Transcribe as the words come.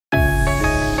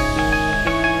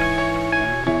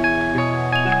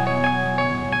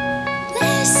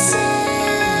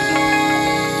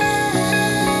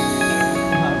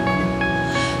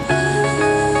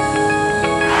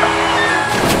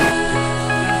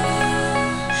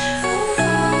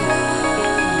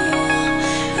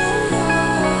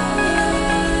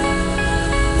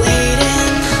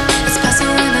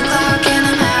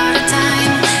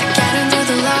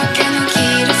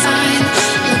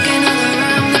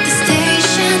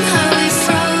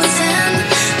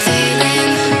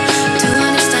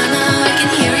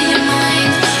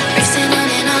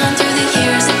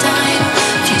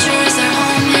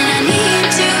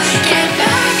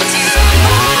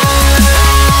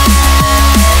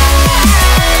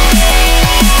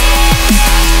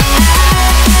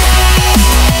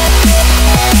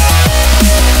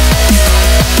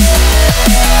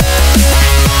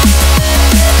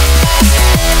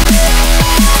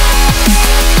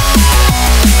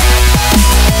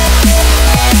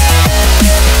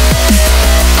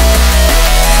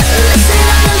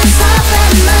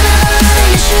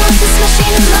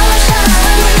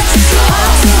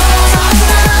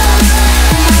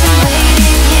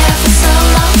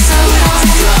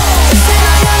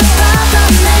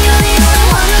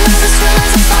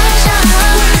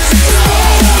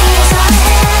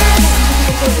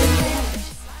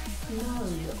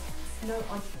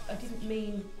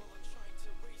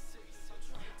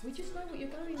We just know what you're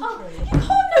going through. Oh, you can't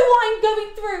know what I'm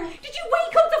going through. Did you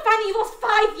wake up to find that you lost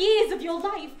 5 years of your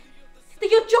life?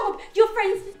 That your job, your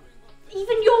friends,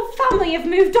 even your family have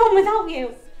moved on without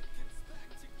you?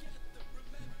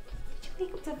 Did you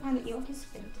wake up to find that your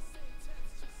husband,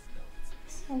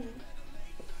 son,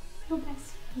 your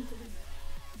best friend,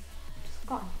 just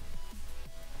gone?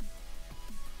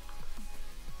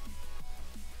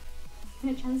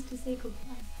 And a chance to say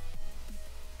goodbye?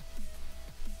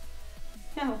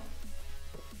 No.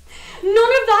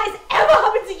 None of that has ever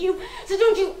happened to you, so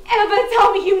don't you ever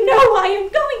tell me you know what I am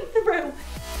going through.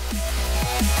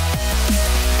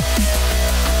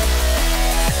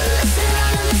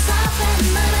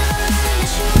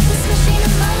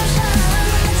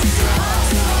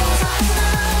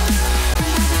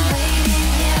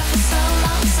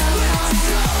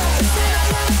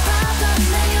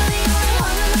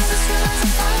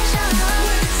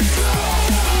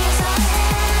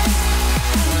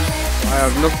 I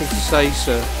have nothing to say,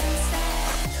 sir.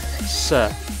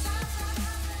 Sir.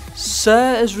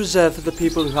 Sir is reserved for the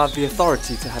people who have the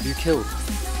authority to have you killed.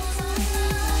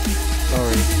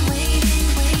 Sorry.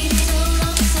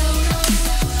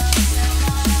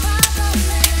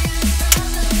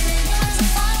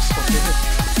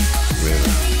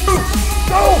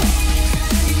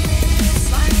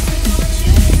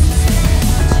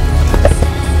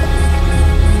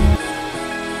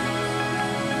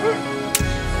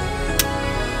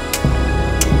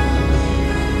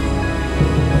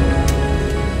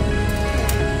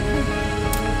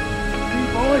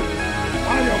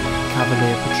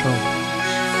 Cavalier Patrol.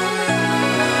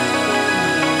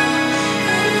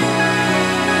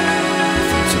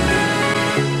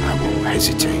 I'm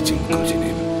unhesitating good enough.